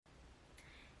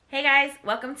Hey guys,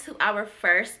 welcome to our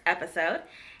first episode.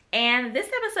 And this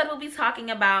episode will be talking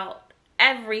about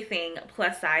everything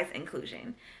plus size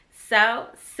inclusion. So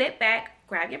sit back,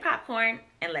 grab your popcorn,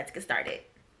 and let's get started.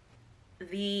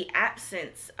 The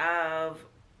absence of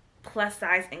plus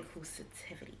size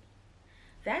inclusivity.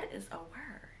 That is a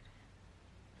word.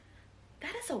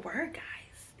 That is a word,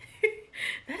 guys.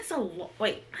 That is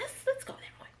wait, let's go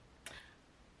there.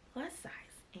 Plus size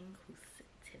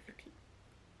inclusivity.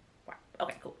 Wow.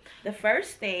 Okay, cool. The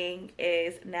first thing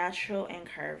is natural and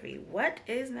curvy. What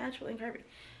is natural and curvy?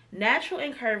 Natural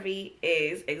and curvy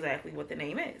is exactly what the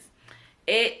name is.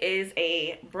 It is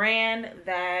a brand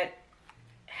that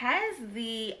has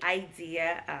the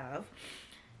idea of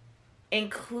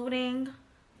including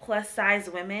plus size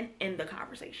women in the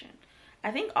conversation.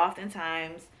 I think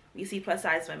oftentimes we see plus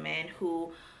size women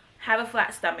who have a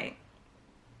flat stomach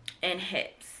and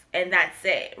hips, and that's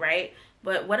it, right?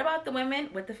 But what about the women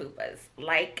with the fupas,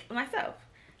 like myself?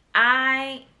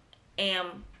 I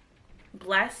am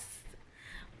blessed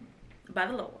by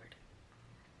the Lord.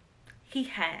 He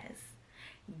has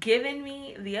given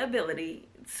me the ability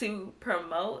to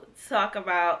promote, talk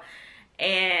about,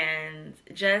 and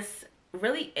just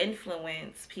really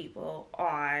influence people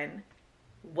on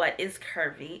what is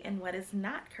curvy and what is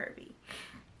not curvy.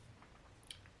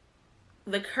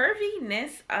 The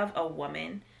curviness of a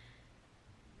woman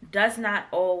does not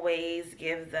always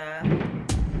give the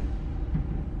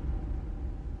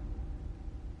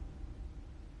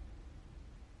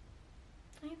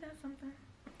ain't that something?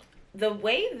 The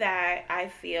way that I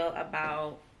feel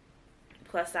about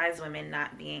plus size women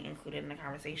not being included in the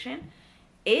conversation,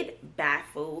 it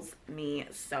baffles me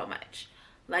so much.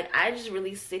 Like, I just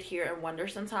really sit here and wonder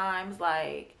sometimes,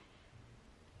 like,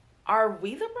 are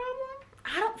we the problem?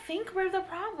 I don't think we're the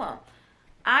problem.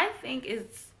 I think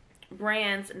it's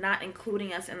brands not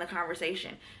including us in the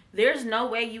conversation. There's no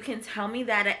way you can tell me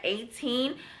that an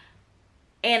 18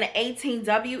 and an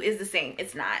 18W is the same.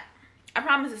 It's not. I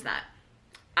promise it's not.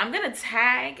 I'm going to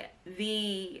tag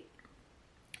the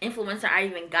influencer I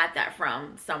even got that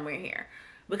from somewhere here,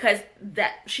 because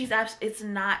it's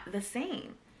not the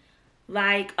same.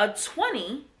 Like, a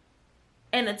 20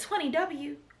 and a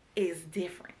 20W is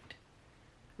different,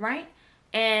 right?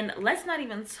 And let's not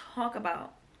even talk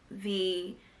about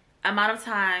the amount of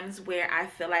times where I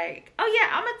feel like, oh yeah,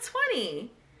 I'm a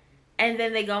 20. And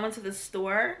then they go into the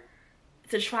store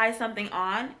to try something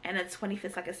on and a 20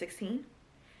 fits like a 16.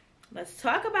 Let's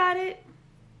talk about it.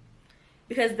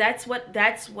 Because that's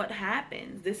what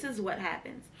happens. This is what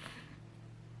happens.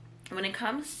 When it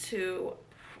comes to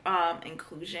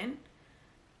inclusion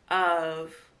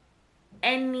of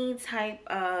any type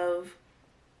of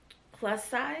plus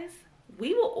size,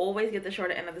 we will always get the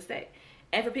shorter end of the stick.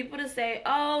 And for people to say,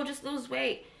 oh, just lose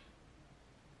weight.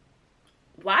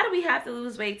 Why do we have to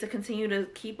lose weight to continue to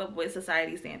keep up with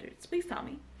society standards? Please tell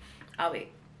me. I'll wait.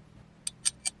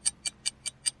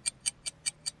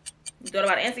 You thought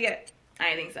about an answer yet? I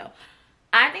didn't think so.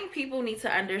 I think people need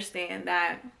to understand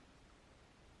that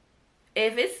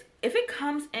if it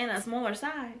comes in a smaller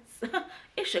size,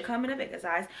 it should come in a bigger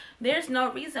size. There's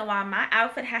no reason why my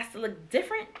outfit has to look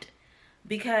different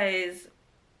because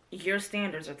your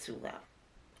standards are too low.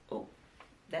 Oh,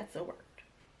 that's a word.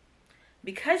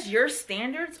 Because your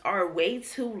standards are way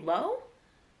too low,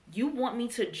 you want me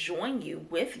to join you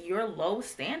with your low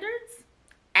standards?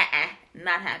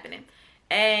 Not happening.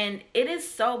 And it is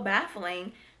so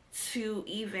baffling to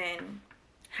even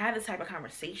have this type of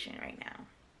conversation right now.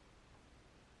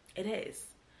 It is.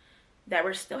 That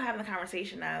we're still having the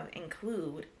conversation of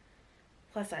include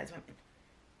plus size women.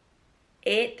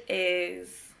 It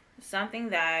is something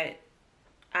that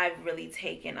I've really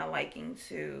taken a liking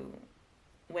to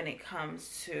when it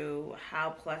comes to how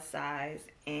plus size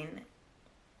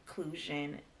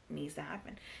inclusion needs to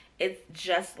happen. It's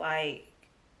just like,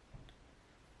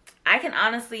 I can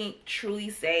honestly truly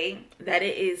say that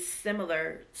it is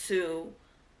similar to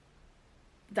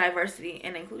diversity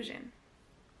and inclusion.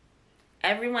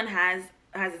 Everyone has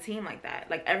a team like that.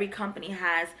 Like, every company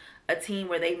has a team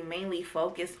where they mainly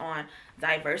focus on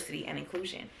diversity and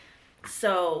inclusion.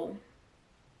 So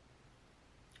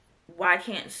why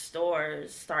can't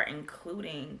stores start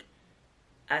including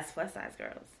us plus size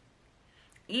girls?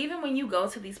 Even when you go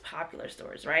to these popular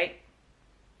stores, right?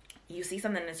 You see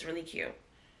something that's really cute.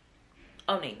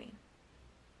 Old Navy.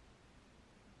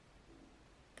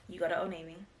 You go to Old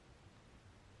Navy.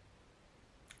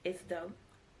 It's dope.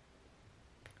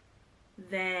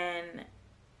 Then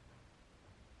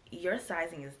your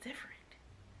sizing is different.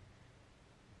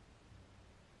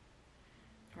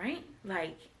 Right?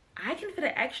 Like, I can fit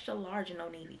an extra large in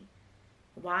Old Navy.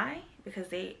 Why? Because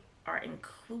they are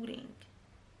including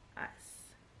us.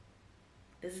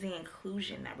 This is the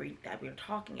inclusion that we're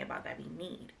talking about, that we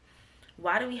need.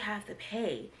 Why do we have to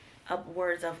pay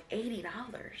upwards of $80?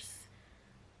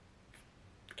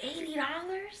 $80?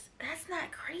 That's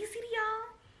not crazy to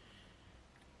y'all?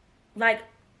 Like,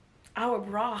 our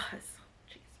bras.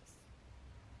 Jesus.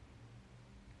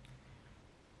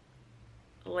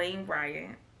 Lane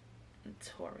Bryant,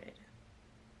 Torrid.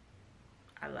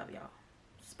 I love y'all.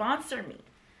 Sponsor me.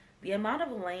 The amount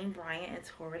of Lane Bryant and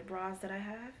Torrid bras that I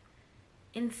have,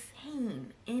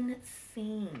 insane.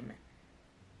 Insane.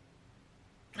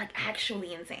 Like,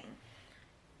 actually insane.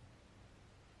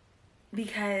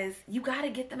 Because you gotta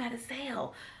get them at a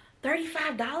sale.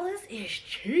 $35 is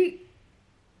cheap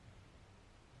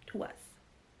to us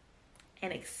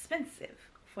and expensive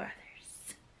for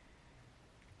others,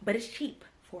 but it's cheap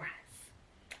for us.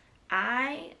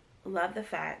 I love the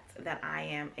fact that I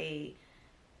am a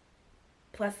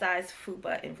plus size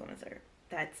FUPA influencer.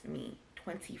 That's me,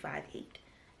 25'8".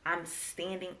 I'm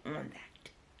standing on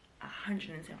that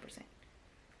 110%.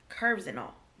 Curves and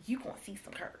all. You gonna see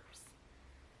some curves,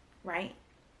 right?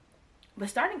 But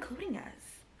start including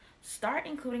us. Start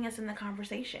including us in the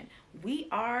conversation. We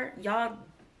are y'all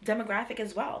demographic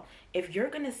as well. If you're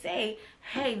gonna say,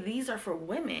 hey, these are for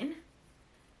women,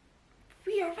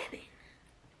 we are women,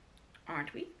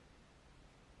 aren't we?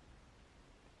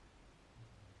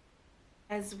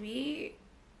 As we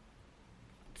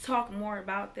talk more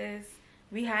about this,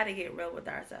 we had to get real with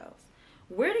ourselves.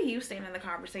 Where do you stand in the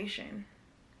conversation?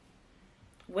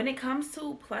 When it comes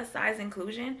to plus size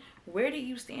inclusion, where do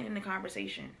you stand in the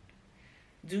conversation?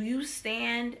 Do you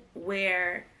stand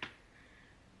where,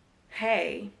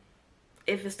 hey,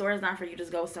 if the store is not for you,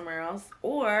 just go somewhere else?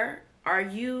 Or are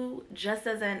you just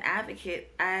as an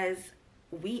advocate as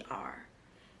we are?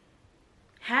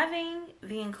 Having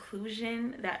the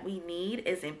inclusion that we need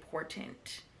is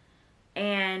important.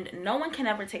 And no one can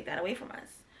ever take that away from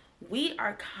us. We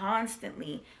are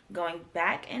constantly going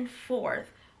back and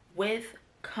forth with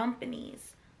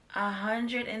companies,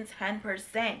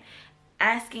 110%,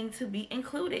 asking to be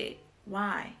included.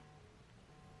 Why?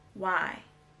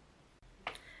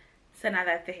 So now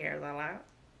that the hair is all out,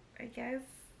 I guess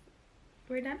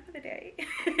we're done for the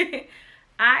day.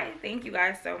 I thank you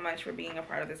guys so much for being a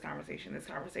part of this conversation. This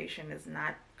conversation is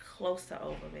not close to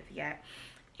over with yet.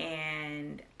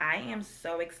 And I am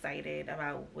so excited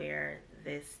about where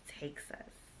this takes us.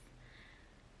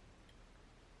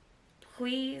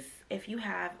 Please, if you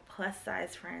have plus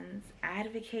size friends,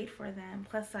 advocate for them.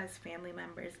 Plus size family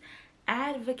members,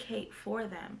 advocate for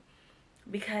them.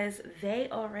 Because they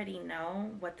already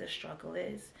know what the struggle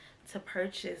is to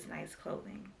purchase nice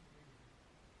clothing.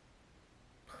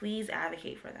 Please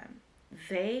advocate for them.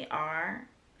 They are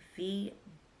the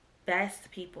best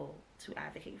people to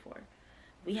advocate for.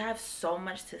 We have so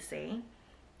much to say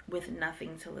with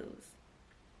nothing to lose.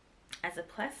 As a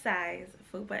plus size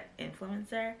FUPA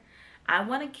influencer, I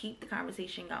want to keep the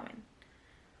conversation going.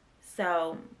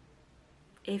 So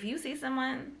if you see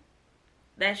someone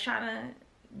that's trying to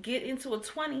get into a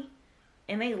 20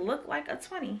 and they look like a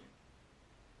 20,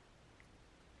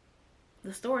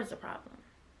 the store is the problem,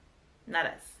 not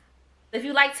us. If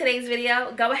you like today's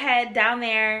video, go ahead down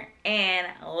there and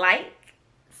like,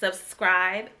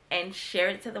 subscribe, and share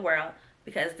it to the world,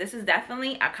 because this is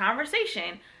definitely a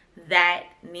conversation that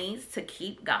needs to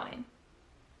keep going.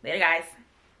 Later, guys.